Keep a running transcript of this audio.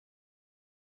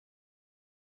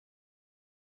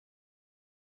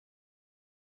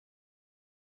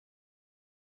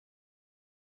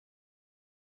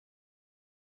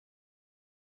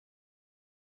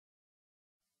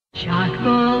Chock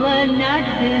full of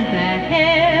nuts is that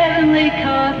heavenly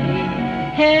coffee,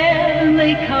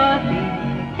 heavenly coffee,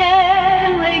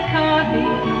 heavenly coffee.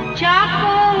 Chock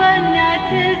full of nuts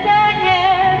is that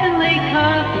heavenly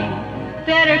coffee.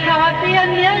 Better coffee a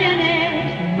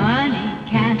millionaire's money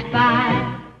can't buy.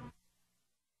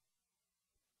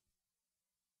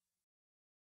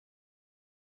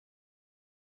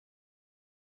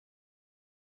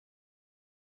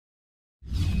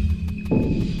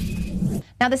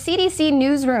 Now, the CDC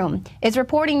newsroom is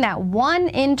reporting that 1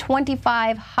 in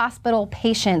 25 hospital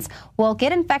patients will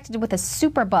get infected with a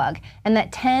superbug and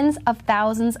that tens of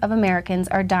thousands of Americans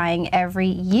are dying every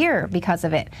year because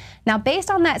of it. Now, based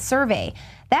on that survey,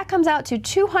 that comes out to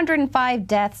 205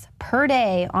 deaths per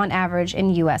day on average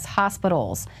in U.S.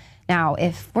 hospitals. Now,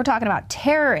 if we're talking about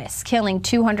terrorists killing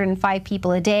 205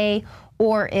 people a day,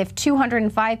 or if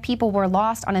 205 people were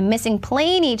lost on a missing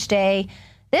plane each day,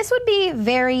 this would be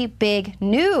very big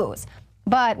news.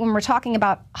 But when we're talking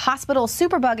about hospital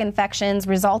superbug infections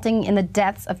resulting in the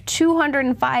deaths of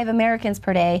 205 Americans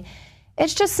per day,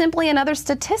 it's just simply another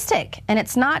statistic, and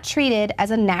it's not treated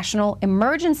as a national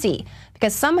emergency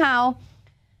because somehow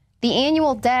the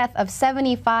annual death of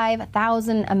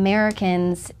 75,000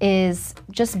 Americans is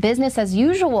just business as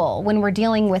usual when we're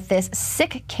dealing with this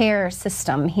sick care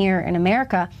system here in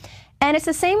America. And it's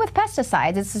the same with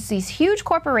pesticides. It's just these huge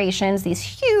corporations, these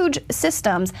huge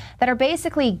systems that are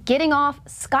basically getting off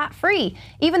scot-free,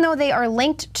 even though they are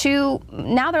linked to,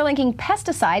 now they're linking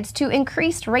pesticides to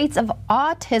increased rates of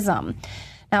autism.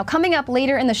 Now, coming up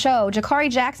later in the show, Jakari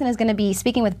Jackson is going to be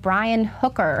speaking with Brian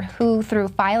Hooker, who, through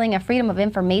filing a Freedom of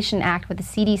Information Act with the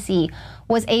CDC,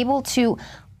 was able to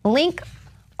link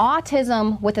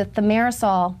autism with the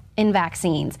thimerosal in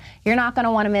vaccines. You're not going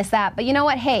to want to miss that. But you know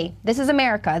what? Hey, this is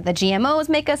America. The GMOs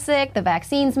make us sick. The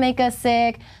vaccines make us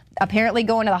sick. Apparently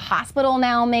going to the hospital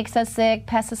now makes us sick.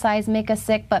 Pesticides make us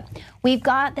sick. But we've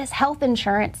got this health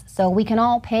insurance, so we can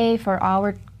all pay for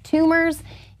our tumors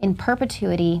in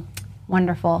perpetuity.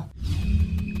 Wonderful.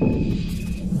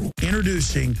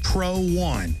 Introducing Pro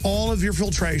One. All of your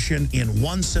filtration in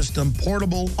one system,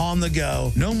 portable, on the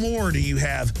go. No more do you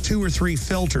have 2 or 3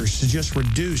 filters to just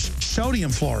reduce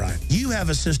sodium fluoride. You have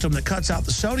a system that cuts out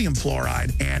the sodium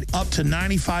fluoride and up to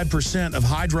 95% of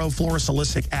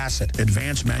hydrofluorosilicic acid.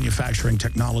 Advanced manufacturing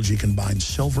technology combines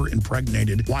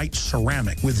silver-impregnated white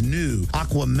ceramic with new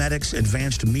Aquamedics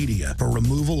advanced media for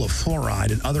removal of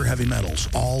fluoride and other heavy metals,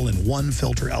 all in one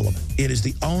filter element. It is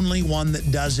the only one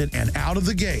that does it, and out of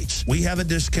the gates, we have it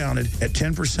discounted at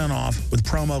 10% off with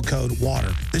promo code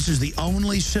WATER. This is the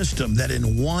only system that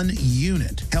in one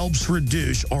unit helps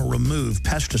reduce or remove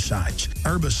pesticides,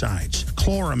 herbicides,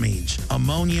 chloramines,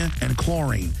 ammonia, and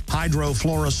chlorine,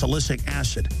 hydrofluorosilicic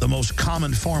acid, the most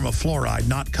common form of fluoride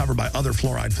not covered by other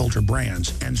fluoride filter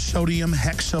brands, and sodium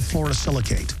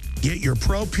hexafluorosilicate. Get your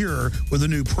Pro Pure with the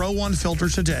new Pro One filter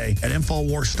today at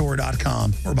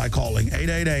InfoWarsStore.com or by calling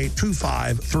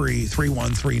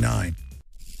 888-253-3139.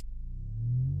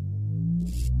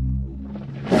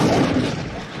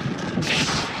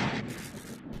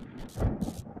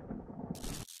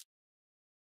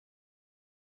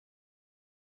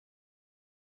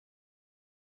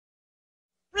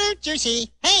 Fruit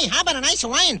juicy. Hey, how about a nice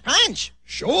Hawaiian punch?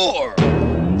 Sure.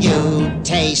 You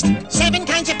taste 7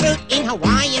 kinds of fruit in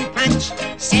Hawaiian Punch.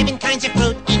 7 kinds of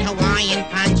fruit in Hawaiian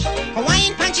Punch.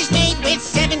 Hawaiian Punch is made with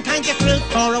 7 kinds of fruit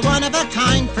for a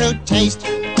one-of-a-kind fruit taste.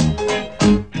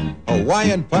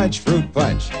 Hawaiian Punch Fruit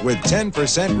Punch with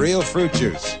 10% real fruit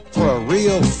juice for a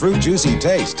real fruit juicy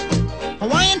taste.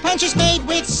 Hawaiian Punch is made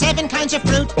with 7 kinds of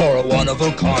fruit for a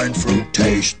one-of-a-kind fruit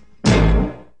taste.